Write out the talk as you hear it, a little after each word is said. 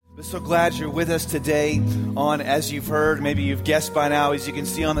So glad you're with us today on, as you've heard, maybe you've guessed by now, as you can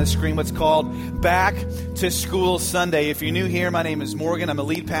see on the screen, what's called Back to School Sunday. If you're new here, my name is Morgan. I'm a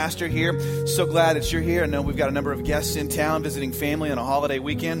lead pastor here. So glad that you're here. I know we've got a number of guests in town visiting family on a holiday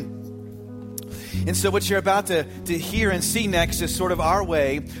weekend. And so what you're about to hear and see next is sort of our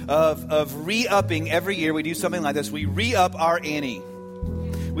way of re-upping every year. We do something like this. We re-up our ante.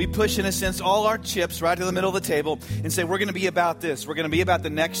 We push, in a sense, all our chips right to the middle of the table and say, we're going to be about this. We're going to be about the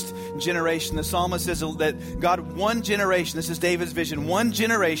next generation. The psalmist says that God, one generation, this is David's vision, one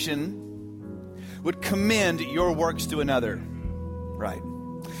generation would commend your works to another. Right.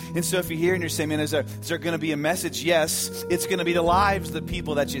 And so if you're here and you're saying, man, is there going to be a message? Yes, it's going to be the lives of the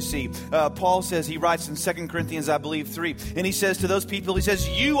people that you see. Paul says, he writes in 2 Corinthians, I believe, 3, and he says to those people, he says,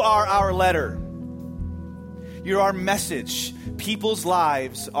 you are our letter. You're our message. People's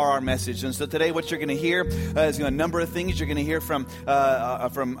lives are our message. And so today what you're going to hear is a number of things. You're going to hear from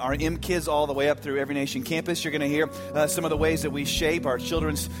our M Kids all the way up through Every Nation Campus. You're going to hear some of the ways that we shape our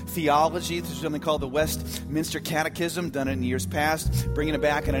children's theology through something called the Westminster Catechism, done it in years past, bringing it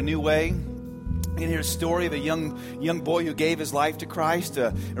back in a new way. You're going to hear a story of a young boy who gave his life to Christ.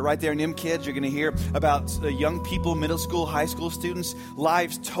 Right there in M Kids, you're going to hear about young people, middle school, high school students,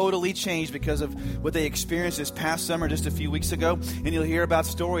 lives totally changed because of what they experienced this past summer, just a few weeks ago. And you'll hear about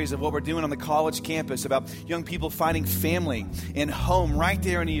stories of what we're doing on the college campus, about young people finding family and home right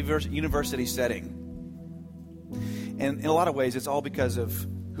there in a university setting. And in a lot of ways, it's all because of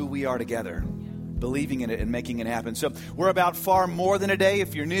who we are together, believing in it and making it happen. So we're about far more than a day.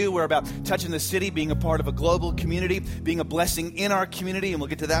 If you're new, we're about touching the city, being a part of a global community, being a blessing in our community, and we'll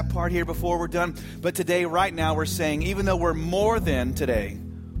get to that part here before we're done. But today, right now, we're saying, even though we're more than today,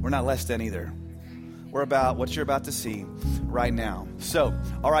 we're not less than either. We're about what you're about to see right now. So,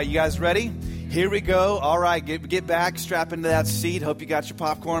 all right, you guys ready? Here we go. All right, get back, strap into that seat. Hope you got your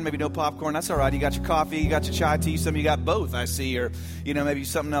popcorn. Maybe no popcorn. That's all right. You got your coffee. You got your chai tea. Some of you got both, I see. Or, maybe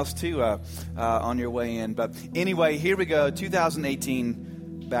something else, too, on your way in. But anyway, here we go.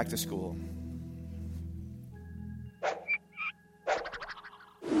 2018, back to school.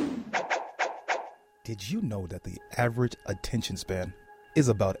 Did you know that the average attention span is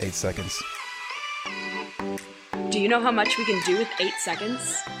about 8 seconds? Do you know how much we can do with 8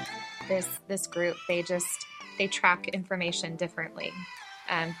 seconds? This group, they track information differently,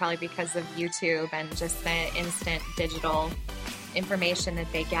 probably because of YouTube and just the instant digital information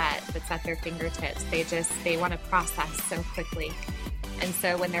that they get that's at their fingertips. They want to process so quickly. And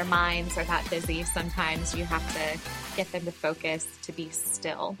so when their minds are that busy, sometimes you have to get them to focus, to be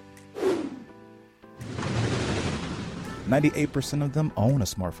still. 98% of them own a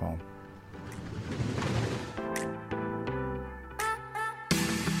smartphone.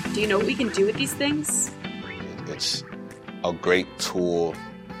 Do you know what we can do with these things? It's a great tool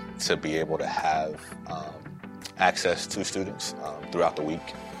to be able to have access to students throughout the week.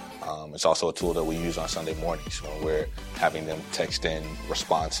 It's also a tool that we use on Sunday mornings when we're having them text in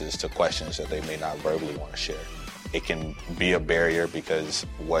responses to questions that they may not verbally want to share. It can be a barrier because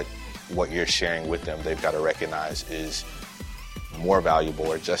what you're sharing with them, they've got to recognize is more valuable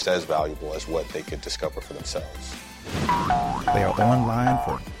or just as valuable as what they could discover for themselves. They are online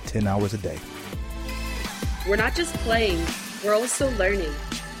for 10 hours a day. We're not just playing, we're also learning.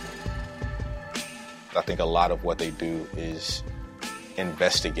 I think a lot of what they do is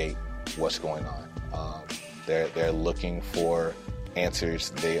investigate what's going on. They're looking for answers.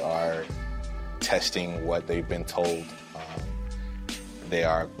 They are testing what they've been told. They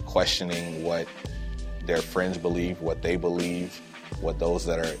are questioning what their friends believe, what they believe, what those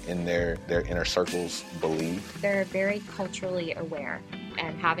that are in their inner circles believe. They're very culturally aware,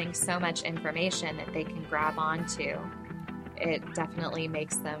 and having so much information that they can grab onto, it definitely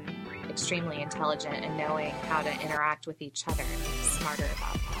makes them extremely intelligent in knowing how to interact with each other and be smarter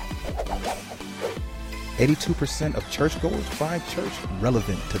about that. 82% of churchgoers find church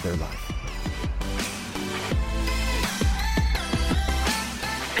relevant to their life.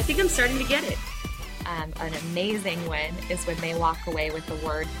 I think I'm starting to get it. An amazing win is when they walk away with a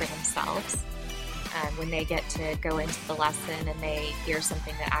word for themselves. When they get to go into the lesson and they hear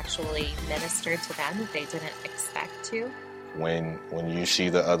something that actually ministered to them that they didn't expect to. When you see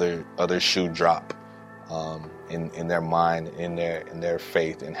the other shoe drop in their mind, in their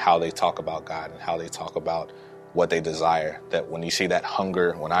faith, and how they talk about God and how they talk about what they desire, that when you see that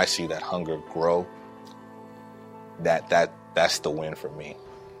hunger, when I see that hunger grow, that's the win for me.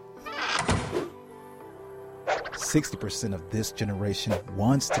 60% of this generation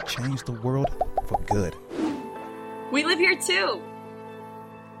wants to change the world for good. We live here too.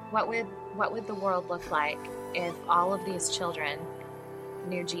 What would the world look like if all of these children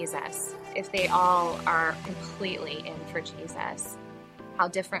knew Jesus, if they all are completely in for Jesus, how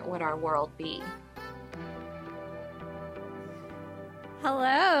different would our world be?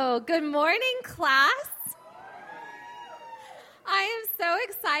 Hello. Good morning, class. I am so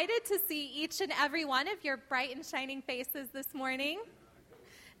excited to see each and every one of your bright and shining faces this morning.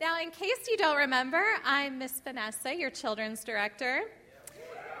 Now, in case you don't remember, I'm Miss Vanessa, your children's director.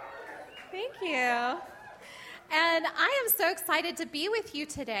 Thank you. And I am so excited to be with you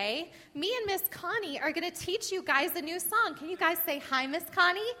today. Me and Miss Connie are going to teach you guys a new song. Can you guys say hi, Miss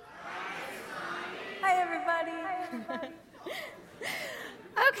Connie? Hi, Miss Connie. Hi, everybody. Hi, everybody.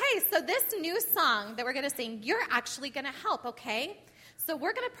 Okay, so this new song that we're going to sing, you're actually going to help, okay? So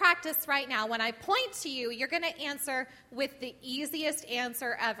we're going to practice right now. When I point to you, you're going to answer with the easiest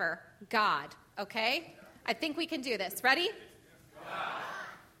answer ever, God, okay? I think we can do this. Ready? God.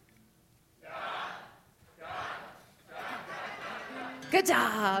 Good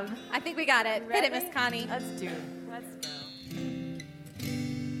job. I think we got it. Ready? Hit it, Miss Connie. Let's do it. Let's go.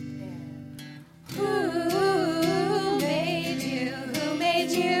 Who made you? Who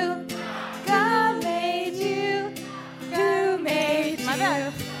made you? God made you. Who made you? My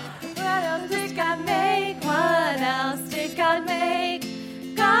bad. What else did God make? What else did God make?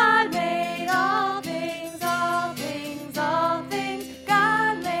 God made all things, all things, all things.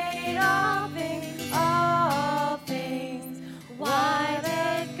 God made all things, all things. Why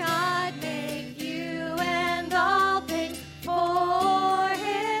did God make you and all things for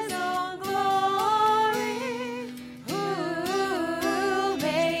His own glory? Who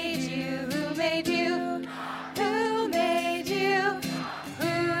made you? Who made you? Who made you?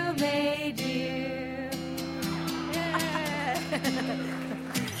 Who made you? Yeah.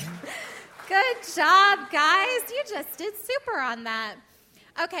 Good job, guys. You just did super on that.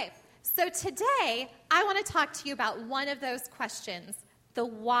 Okay, so today I want to talk to you about one of those questions, the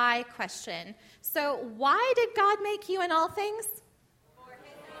why question. So why did God make you in all things? For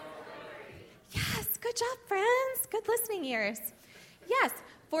His own glory. Yes, good job, friends. Good listening ears. Yes,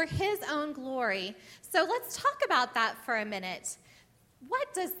 for His own glory. So let's talk about that for a minute.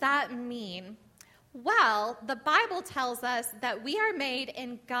 What does that mean? Well, the Bible tells us that we are made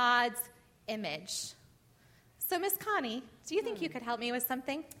in God's image. So, Miss Connie, do you think you could help me with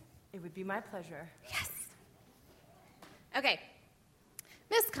something? It would be my pleasure. Yes. Okay.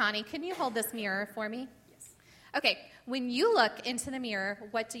 Miss Connie, can you hold this mirror for me? Yes. Okay. When you look into the mirror,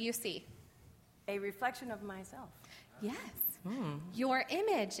 what do you see? A reflection of myself. Yes. Your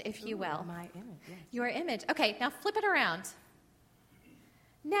image, if you will. My image, yes. Your image. Okay, now flip it around.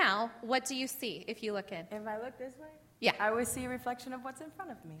 Now, what do you see if you look in? If I look this way, Yeah. I would see a reflection of what's in front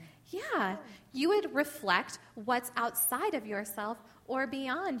of me. Yeah. You would reflect what's outside of yourself or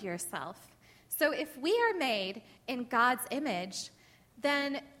beyond yourself. So if we are made in God's image,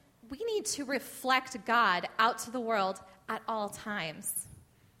 then we need to reflect God out to the world at all times.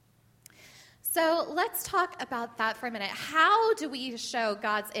 So let's talk about that for a minute. How do we show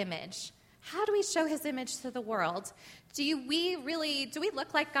God's image? How do we show His image to the world? Do we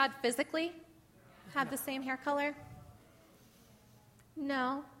look like God physically? Have the same hair color?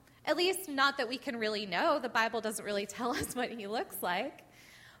 No. At least not that we can really know. The Bible doesn't really tell us what He looks like.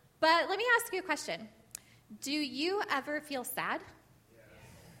 But let me ask you a question. Do you ever feel sad?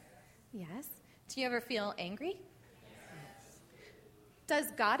 Yes. Do you ever feel angry? Yes.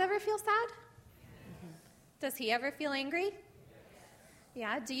 Does God ever feel sad? Mm-hmm. Does He ever feel angry? Yes.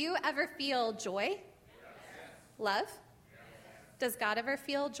 Yeah. Do you ever feel joy? Yes. Love? Yes. Does God ever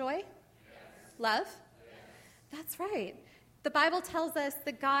feel joy? Yes. Love? Yes. That's right. The Bible tells us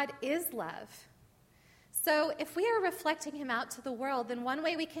that God is love. So if we are reflecting Him out to the world, then one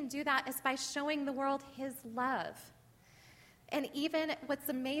way we can do that is by showing the world His love. And even what's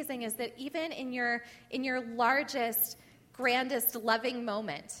amazing is that even in your largest, grandest, loving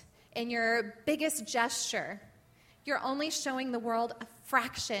moment, in your biggest gesture, you're only showing the world a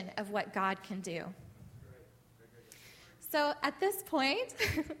fraction of what God can do. So at this point,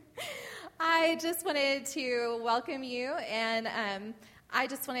 I just wanted to welcome you, and I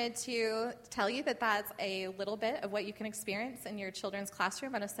just wanted to tell you that that's a little bit of what you can experience in your children's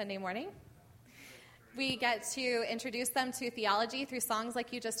classroom on a Sunday morning. We get to introduce them to theology through songs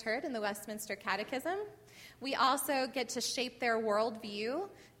like you just heard in the Westminster Catechism. We also get to shape their worldview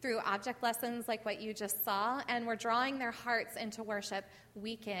through object lessons like what you just saw, and we're drawing their hearts into worship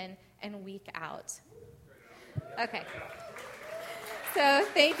week in and week out. Okay. So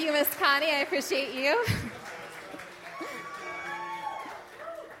thank you, Miss Connie. I appreciate you.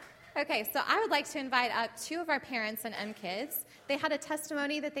 Okay, so I would like to invite up two of our parents and kids. They had a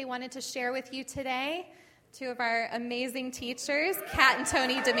testimony that they wanted to share with you today. two of our amazing teachers, Kat and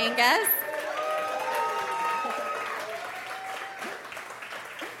Tony Dominguez.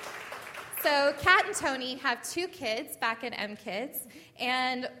 So Kat and Tony have two kids back at M-Kids,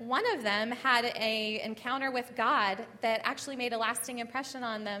 and one of them had an encounter with God that actually made a lasting impression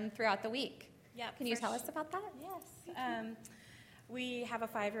on them throughout the week. Yep, Can you tell us about that? Yes. We have a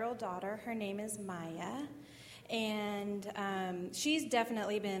 5-year-old daughter. Her name is Maya. And she's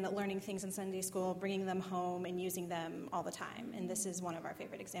definitely been learning things in Sunday school, bringing them home and using them all the time. And this is one of our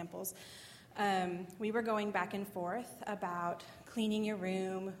favorite examples. We were going back and forth about cleaning your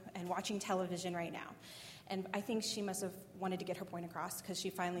room and watching television right now. And I think she must have wanted to get her point across because she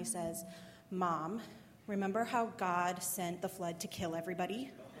finally says, "Mom, remember how God sent the flood to kill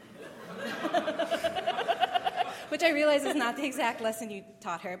everybody?" Which I realize is not the exact lesson you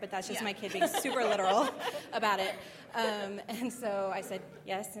taught her, but that's just my kid being super literal about it. And so I said,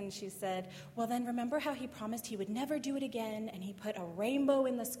 yes, and she said, well, then remember how he promised he would never do it again, and he put a rainbow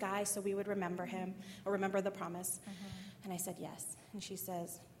in the sky so we would remember him, or remember the promise. And I said, yes. And she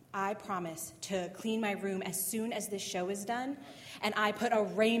says, I promise to clean my room as soon as this show is done, and I put a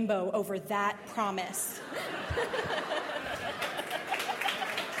rainbow over that promise.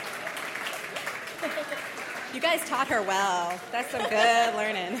 You guys taught her well. That's some good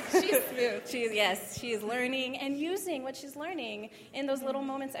learning. She's smooth. She is learning and using what she's learning in those little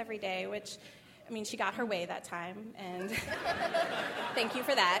moments every day, which, I mean, she got her way that time, and thank you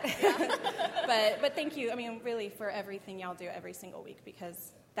for that. But thank you, I mean, really, for everything y'all do every single week,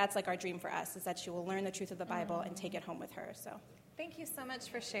 because that's like our dream for us, is that she will learn the truth of the Bible and take it home with her. So thank you so much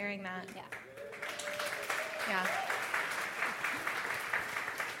for sharing that. Yeah.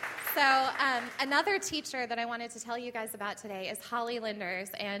 So another teacher that I wanted to tell you guys about today is Holly Linders,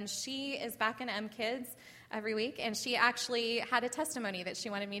 and she is back in M-Kids every week, and she actually had a testimony that she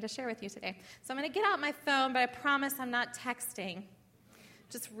wanted me to share with you today. So I'm going to get out my phone, but I promise I'm not texting,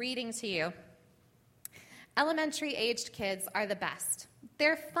 just reading to you. Elementary-aged kids are the best.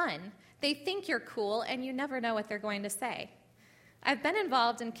 They're fun. They think you're cool, and you never know what they're going to say. I've been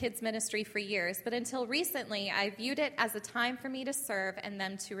involved in kids ministry for years, but until recently, I viewed it as a time for me to serve and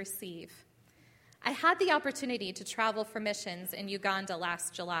them to receive. I had the opportunity to travel for missions in Uganda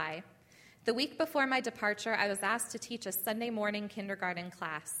last July. The week before my departure, I was asked to teach a Sunday morning kindergarten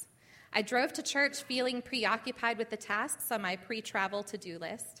class. I drove to church feeling preoccupied with the tasks on my pre-travel to-do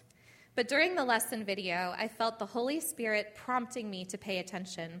list. But during the lesson video, I felt the Holy Spirit prompting me to pay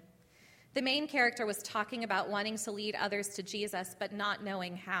attention. The main character was talking about wanting to lead others to Jesus, but not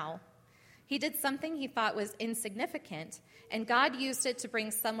knowing how. He did something he thought was insignificant, and God used it to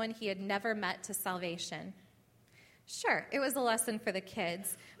bring someone he had never met to salvation. Sure, it was a lesson for the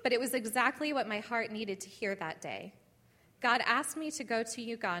kids, but it was exactly what my heart needed to hear that day. God asked me to go to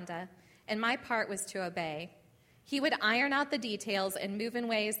Uganda, and my part was to obey. He would iron out the details and move in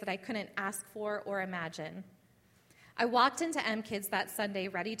ways that I couldn't ask for or imagine. I walked into M-Kids that Sunday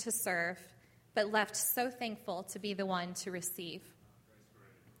ready to serve, but left so thankful to be the one to receive.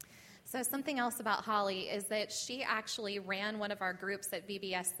 So something else about Holly is that she actually ran one of our groups at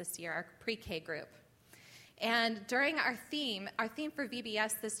VBS this year, our pre-K group. And during our theme for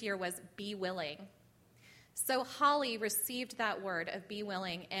VBS this year was Be Willing. So Holly received that word of be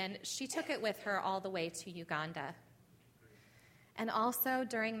willing, and she took it with her all the way to Uganda. And also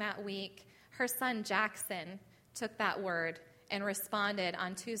during that week, her son Jackson took that word and responded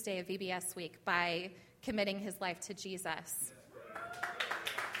on Tuesday of VBS week by committing his life to Jesus.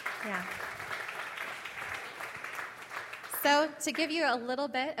 Yeah. So to give you a little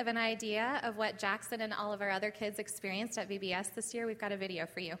bit of an idea of what Jackson and all of our other kids experienced at VBS this year, we've got a video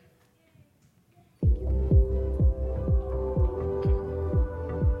for you.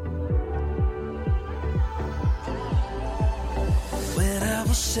 When I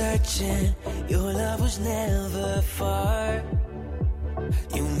was searching, your love was never far.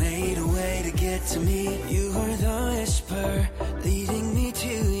 You made a way to get to me. You were the whisper leading me to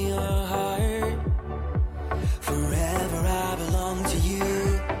your heart. Forever I belong to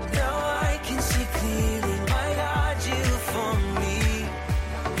you. Now I can see clearly, my God, you for me.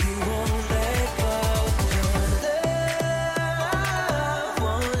 You won't let go. Your love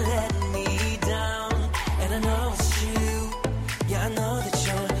won't let me down. And I know it's true. Yeah, I know that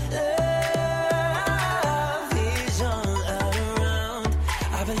your love is all around.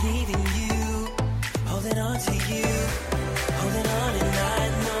 I believe in you, holding on to you, holding on, and I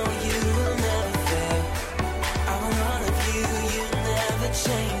know you will never fail. I will honor you, you never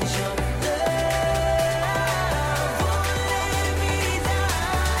change. Your love won't let me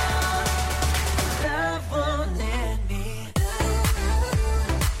down. Love won't let me down.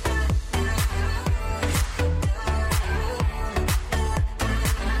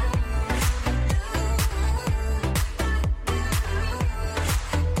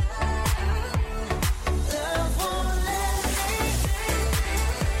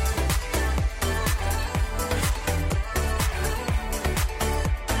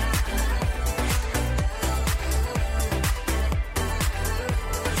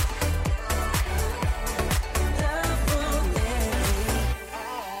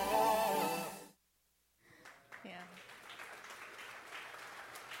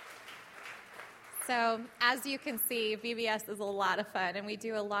 So as you can see, VBS is a lot of fun, and we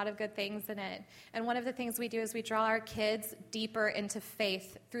do a lot of good things in it. And one of the things we do is we draw our kids deeper into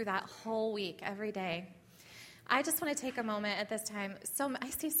faith through that whole week, every day. I just want to take a moment at this time. I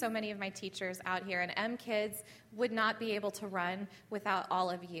see so many of my teachers out here, and M Kids would not be able to run without all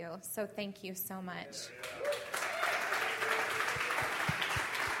of you. So thank you so much.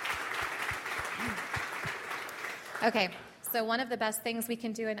 Okay, so one of the best things we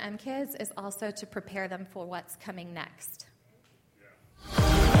can do in M Kids is also to prepare them for what's coming next.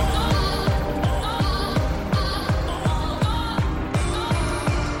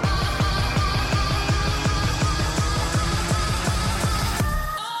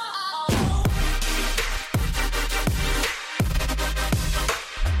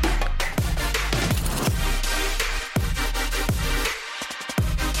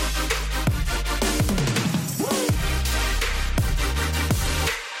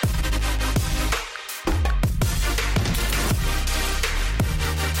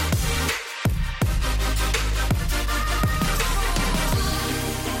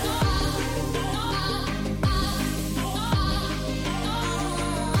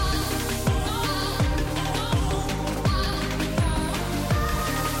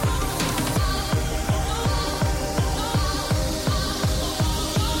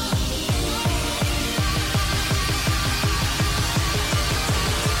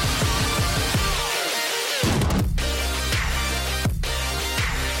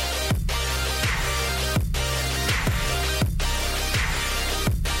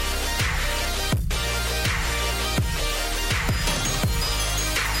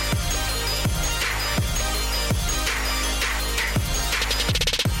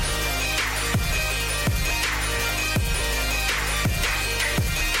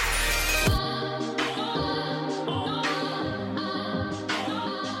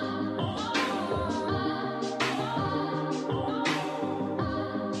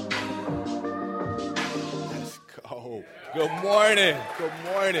 Good morning. Good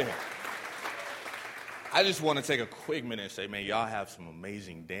morning. I just want to take a quick minute and say, man, y'all have some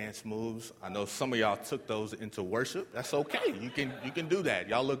amazing dance moves. I know some of y'all took those into worship. That's okay. You can do that.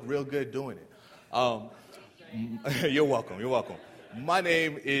 Y'all look real good doing it. You're welcome. You're welcome. My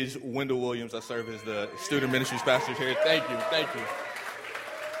name is Wendell Williams. I serve as the student ministries pastor here. Thank you. Thank you.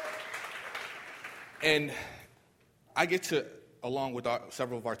 And I get to, along with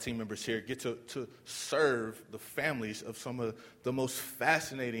several of our team members here, get to serve the families of some of the most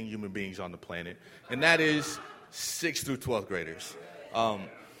fascinating human beings on the planet, and that is 6th through 12th graders.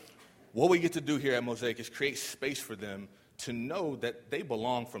 What we get to do here at Mosaic is create space for them to know that they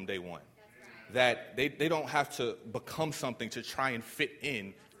belong from day one, that they don't have to become something to try and fit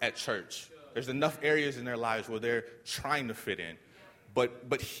in at church. There's enough areas in their lives where they're trying to fit in,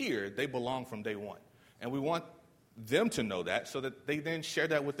 but here they belong from day one, and we want them to know that so that they then share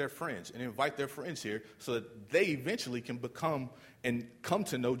that with their friends and invite their friends here so that they eventually can become and come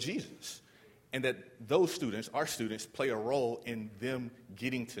to know Jesus. And that those students, our students, play a role in them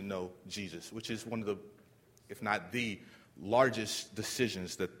getting to know Jesus, which is one of the, if not the largest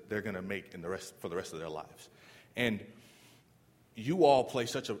decisions that they're going to make for the rest of their lives. And you all play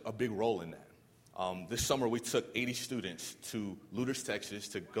such a big role in that. This summer we took 80 students to Luders, Texas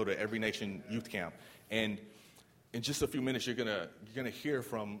to go to Every Nation Youth Camp. And in just a few minutes, you're gonna hear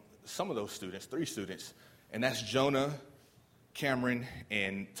from some of those students, 3 students, and that's Jonah, Cameron,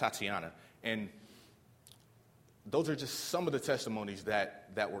 and Tatiana. And those are just some of the testimonies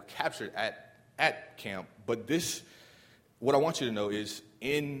that were captured at camp. But what I want you to know is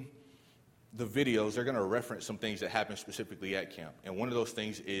in the videos, they're gonna reference some things that happened specifically at camp. And one of those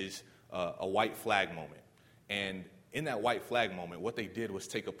things is a white flag moment. And in that white flag moment, what they did was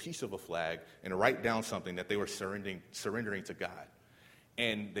take a piece of a flag and write down something that they were surrendering to God.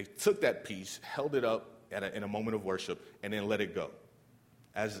 And they took that piece, held it up in a moment of worship, and then let it go,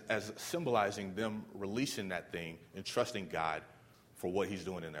 as symbolizing them releasing that thing and trusting God for what he's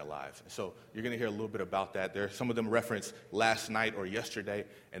doing in their lives. And so you're going to hear a little bit about that. Some of them reference last night or yesterday,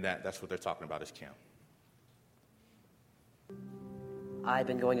 and that's what they're talking about as camp. I've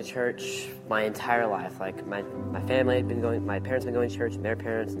been going to church my entire life. Like my family had been going, my parents had been going to church, and their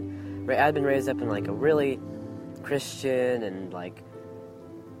parents, and I'd been raised up in like a really Christian and like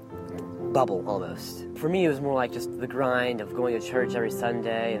bubble almost. For me, it was more like just the grind of going to church every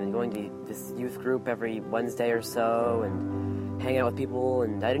Sunday and then going to this youth group every Wednesday or so and hanging out with people.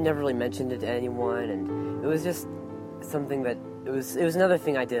 And I never really mentioned it to anyone. And it was just something that it was another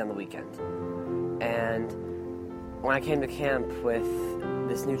thing I did on the weekend. And when I came to camp with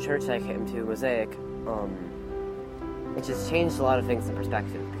this new church I came to, Mosaic, it just changed a lot of things in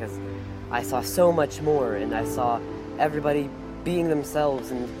perspective, because I saw so much more, and I saw everybody being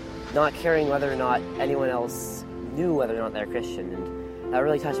themselves and not caring whether or not anyone else knew whether or not they're Christian. And that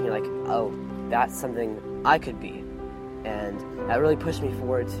really touched me, like, oh, that's something I could be. And that really pushed me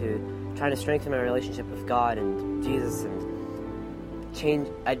forward to trying to strengthen my relationship with God and Jesus, and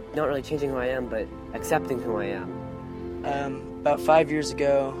not really changing who I am, but accepting who I am. About 5 years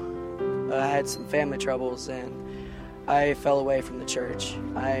ago, I had some family troubles, and I fell away from the church.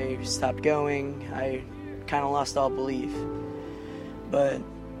 I stopped going. I kind of lost all belief. But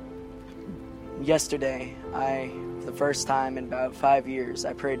yesterday, for the first time in about 5 years,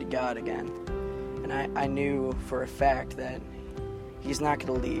 I prayed to God again. And I knew for a fact that He's not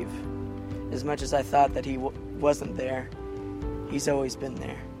going to leave. As much as I thought that He wasn't there, He's always been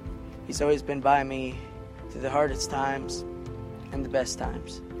there. He's always been by me through the hardest times and the best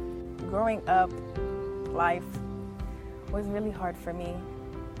times. Growing up, life was really hard for me,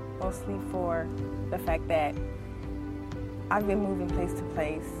 mostly for the fact that I've been moving place to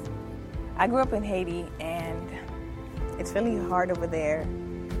place. I grew up in Haiti, and it's really hard over there.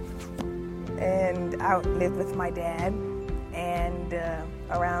 And I lived with my dad, and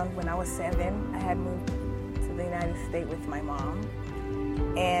around when I was 7, I had moved to the United States with my mom.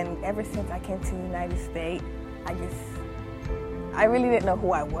 And ever since I came to the United States, I really didn't know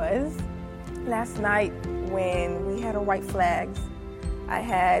who I was. Last night, when we had our white flags, I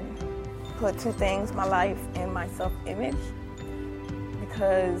had put two things, my life and my self-image.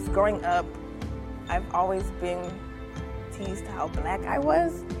 Because growing up, I've always been teased how black I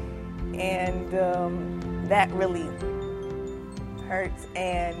was. And that really hurts.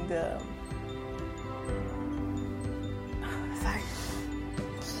 And sorry.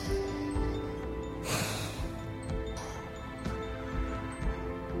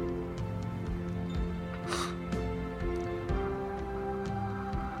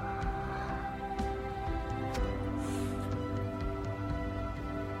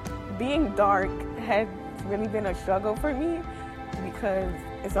 Being dark has really been a struggle for me, because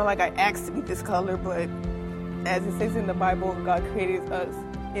it's not like I asked to be this color, but as it says in the Bible, God created us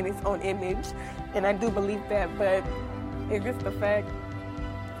in His own image, and I do believe that, but it's just the fact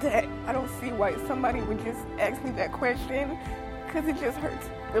that I don't see why somebody would just ask me that question, because it just hurts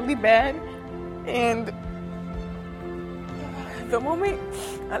really bad. And the moment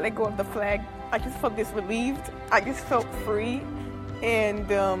I let go of the flag, I just felt disrelieved. I just felt free, and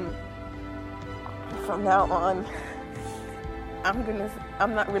from now on,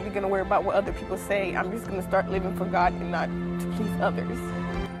 I'm not really gonna worry about what other people say. I'm just gonna start living for God and not to please others.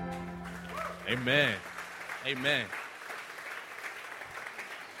 Amen. Amen.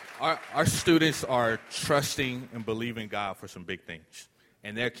 Our students are trusting and believing God for some big things,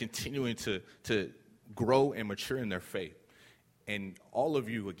 and they're continuing to grow and mature in their faith. And all of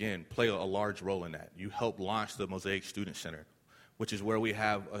you, again, play a large role in that. You helped launch the Mosaic Student Center, which is where we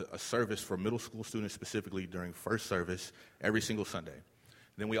have a service for middle school students specifically during first service every single Sunday.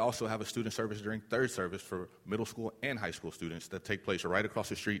 Then we also have a student service during third service for middle school and high school students that take place right across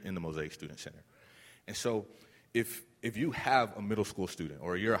the street in the Mosaic Student Center. And so if you have a middle school student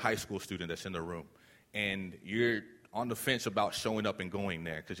or you're a high school student that's in the room and you're on the fence about showing up and going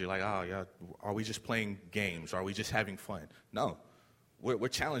there because you're like, oh, yeah, are we just playing games? Are we just having fun? No, we're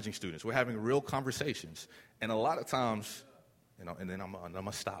challenging students. We're having real conversations. And a lot of times, and then I'm going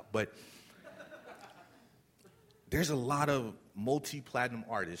to stop. But there's a lot of multi-platinum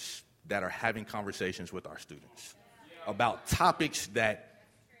artists that are having conversations with our students about topics that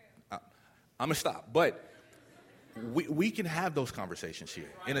I'm going to stop. But we can have those conversations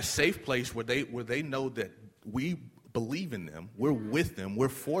here in a safe place where they know that we believe in them, we're with them, we're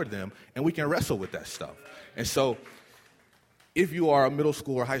for them, and we can wrestle with that stuff. And so if you are a middle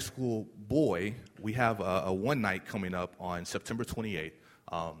school or high school boy, we have a one night coming up on September 28th,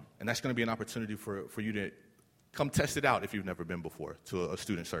 and that's going to be an opportunity for you to come test it out if you've never been before to a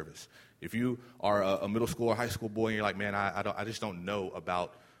student service. If you are a middle school or high school boy and you're like, man, I just don't know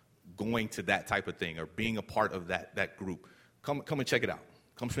about going to that type of thing or being a part of that group, come and check it out.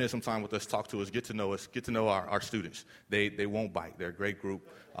 Come spend some time with us, talk to us, get to know our students. They won't bite. They're a great group,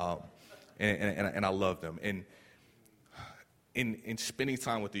 and I love them. And in spending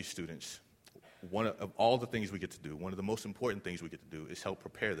time with these students, one of all the things we get to do, one of the most important things we get to do is help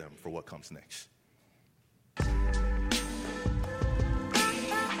prepare them for what comes next.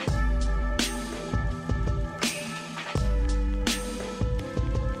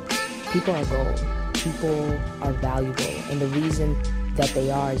 People are gold. People are valuable. And the reason that they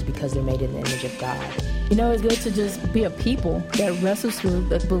are is because they're made in the image of God. You know, it's good to just be a people that wrestles through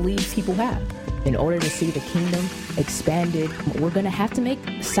the beliefs people have. In order to see the kingdom expanded, we're going to have to make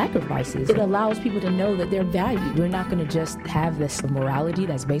sacrifices. It allows people to know that they're valued. We're not going to just have this morality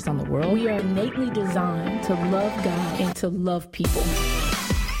that's based on the world. We are innately designed to love God and to love people.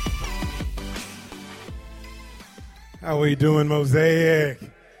 How we doing, Mosaic?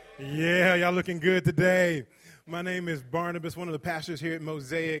 Yeah, y'all looking good today. My name is Barnabas, one of the pastors here at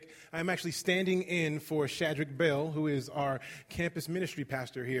Mosaic. I'm actually standing in for Shadrack Bell, who is our campus ministry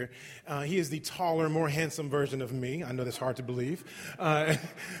pastor here. He is the taller, more handsome version of me. I know that's hard to believe.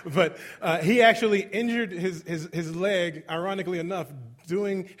 But he actually injured his leg, ironically enough,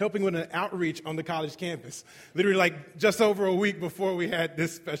 helping with an outreach on the college campus, literally like just over a week before we had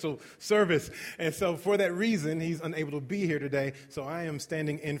this special service. And so for that reason, he's unable to be here today. So I am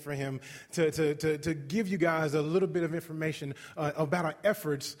standing in for him to give you guys a little bit of information about our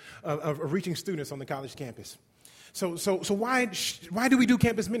efforts of reaching students on the college campus. So why do we do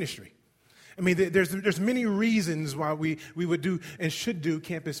campus ministry? I mean, there's many reasons why we would do and should do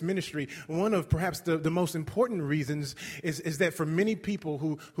campus ministry. One of perhaps the most important reasons is that for many people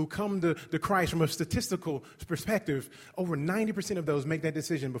who come to Christ from a statistical perspective, over 90% of those make that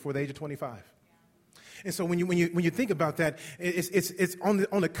decision before the age of 25. And so when you think about that, it's on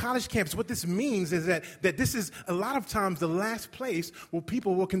the college campus. What this means is that this is a lot of times the last place where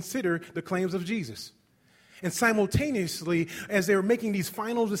people will consider the claims of Jesus. And simultaneously, as they're making these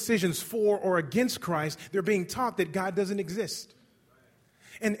final decisions for or against Christ, they're being taught that God doesn't exist.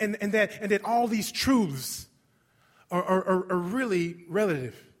 And that all these truths are really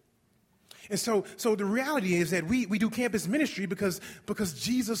relative. And so the reality is that we do campus ministry because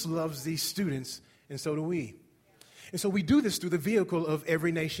Jesus loves these students, and so do we. And so we do this through the vehicle of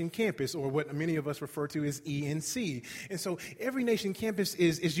Every Nation Campus, or what many of us refer to as ENC. And so Every Nation Campus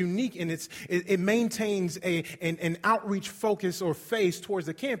is unique in it maintains an outreach focus or face towards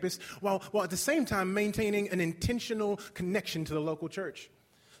the campus, while at the same time maintaining an intentional connection to the local church.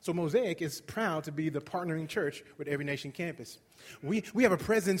 So Mosaic is proud to be the partnering church with Every Nation Campus. We have a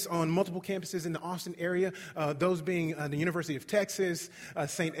presence on multiple campuses in the Austin area, those being the University of Texas,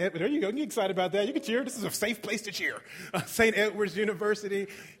 St. Edward. There you go. You're excited about that. You can cheer. This is a safe place to cheer. St. Edward's University,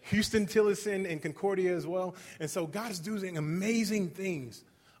 Houston-Tillotson, and Concordia as well. And so God is doing amazing things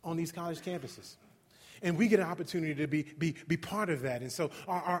on these college campuses. And we get an opportunity to be part of that. And so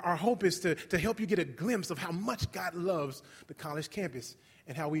our hope is to help you get a glimpse of how much God loves the college campus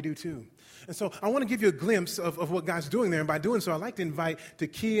and how we do too. And so I want to give you a glimpse of what God's doing there. And by doing so, I'd like to invite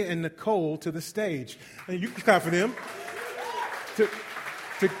Takia and Nicole to the stage. And you can clap for them.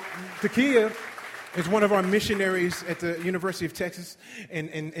 Takia is one of our missionaries at the University of Texas.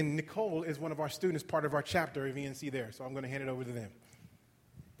 And Nicole is one of our students, part of our chapter of ENC there. So I'm going to hand it over to them.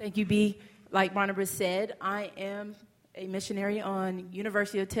 Thank you, B. Like Barnabas said, I am a missionary on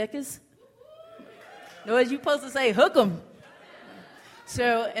University of Texas. No, as you supposed to say, hook 'em.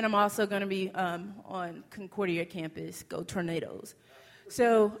 So, and I'm also going to be on Concordia campus, go Tornadoes.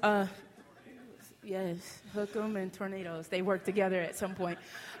 So, yes, hook 'em and Tornadoes. They work together at some point.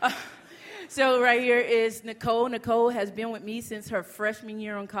 So right here is Nicole. Nicole has been with me since her freshman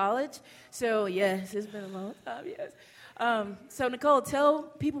year in college. So, yes, it's been a long time, yes. So, Nicole, tell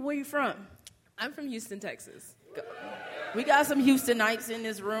people where you're from. I'm from Houston, Texas. We got some Houstonites in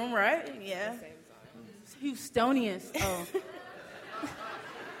this room, right? Yeah. Houstonians. Oh.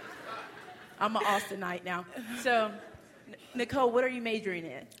 I'm an Austinite now. So, Nicole, what are you majoring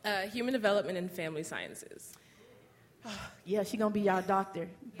in? Human development and family sciences. Yeah, she's going to be our doctor,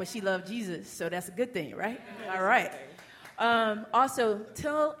 but she loved Jesus, so that's a good thing, right? All right. Also,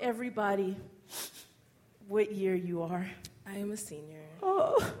 tell everybody what year you are. I am a senior.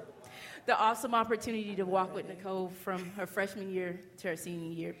 Oh, the awesome opportunity to walk with Nicole from her freshman year to her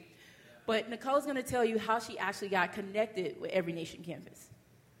senior year. But Nicole's going to tell you how she actually got connected with Every Nation Campus.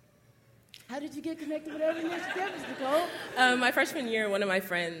 How did you get connected with Every Nation Campus, Nicole? My freshman year, one of my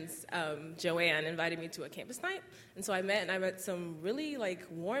friends, Joanne, invited me to a campus night. And so I met some really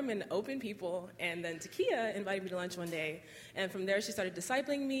warm and open people. And then Takia invited me to lunch one day. And from there, she started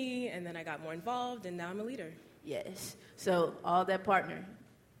discipling me. And then I got more involved. And now I'm a leader. Yes. So all that partner.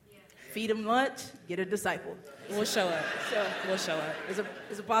 Feed them lunch, get a disciple. We'll show up. We'll show up.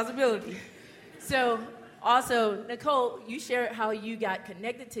 It's a possibility. So also, Nicole, you shared how you got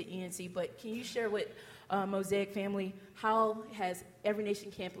connected to ENC, but can you share with Mosaic family, how has Every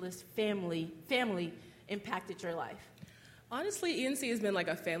Nation Campus family impacted your life? Honestly, ENC has been like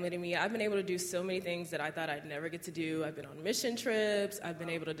a family to me. I've been able to do so many things that I thought I'd never get to do. I've been on mission trips. I've been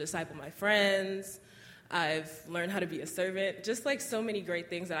able to disciple my friends. I've learned how to be a servant, just so many great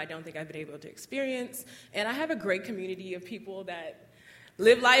things that I don't think I've been able to experience. And I have a great community of people that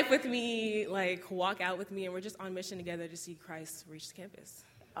live life with me, like walk out with me, and we're just on mission together to see Christ reach the campus.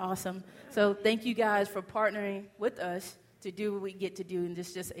 Awesome. So thank you guys for partnering with us to do what we get to do, and this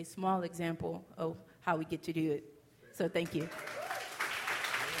is just a small example of how we get to do it. So thank you.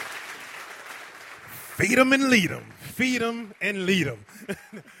 Feed them and lead them. Feed them and lead them.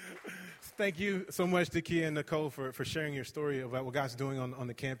 Thank you so much, Takia and Nicole, for sharing your story about what God's doing on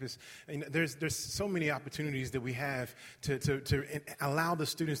the campus. And there's so many opportunities that we have to allow the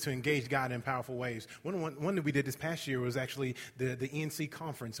students to engage God in powerful ways. One that we did this past year was actually the ENC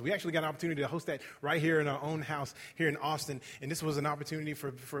conference. We actually got an opportunity to host that right here in our own house here in Austin. And this was an opportunity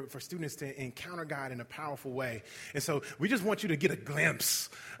for students to encounter God in a powerful way. And so we just want you to get a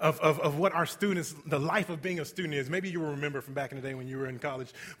glimpse of what our students, the life of being a student is. Maybe you will remember from back in the day when you were in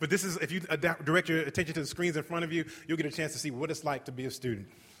college. But this is, if you direct your attention to the screens in front of you, you'll get a chance to see what it's like to be a student.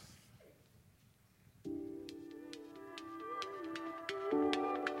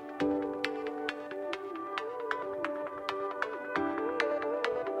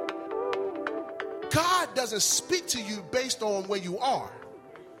 God doesn't speak to you based on where you are.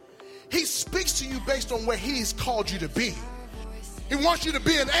 He speaks to you based on where He's called you to be. He wants you to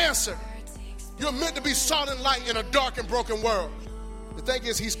be an answer. You're meant to be salt and light in a dark and broken world. The thing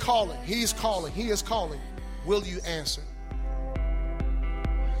is, He's calling. He's calling. He is calling. Will you answer?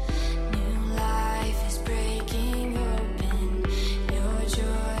 New life is breaking open. Your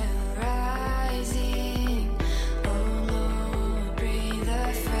joy arising. Oh Lord, breathe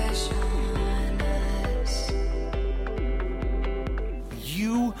afresh on us.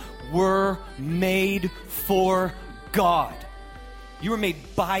 You were made for God. You were made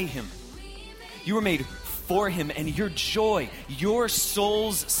by Him. You were made for Him, and your joy, your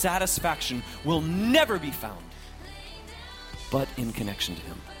soul's satisfaction will never be found but in connection to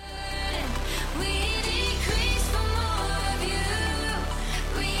Him.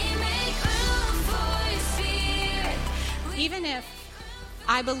 Even if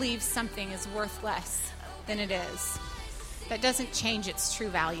I believe something is worth less than it is, that doesn't change its true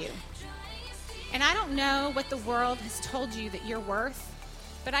value. And I don't know what the world has told you that you're worth,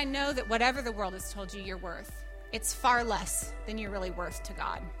 but I know that whatever the world has told you you're worth, it's far less than you're really worth to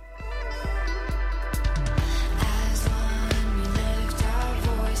God. As one we lift our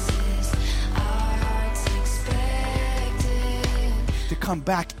voices, our hearts expected. To come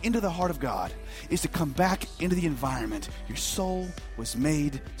back into the heart of God is to come back into the environment your soul was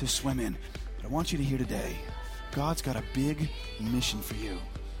made to swim in. But I want you to hear today, God's got a big mission for you.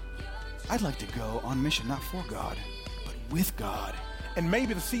 I'd like to go on mission, not for God, but with God. And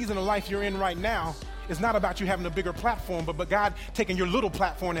maybe the season of life you're in right now is not about you having a bigger platform, but God taking your little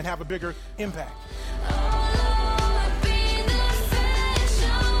platform and have a bigger impact.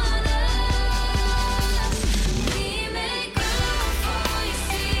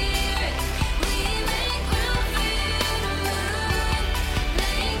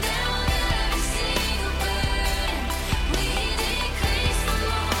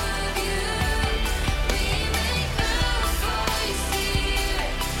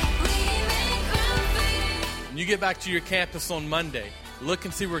 You get back to your campus on Monday, look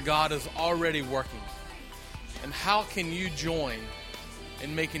and see where God is already working. And how can you join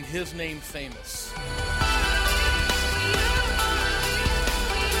in making His name famous?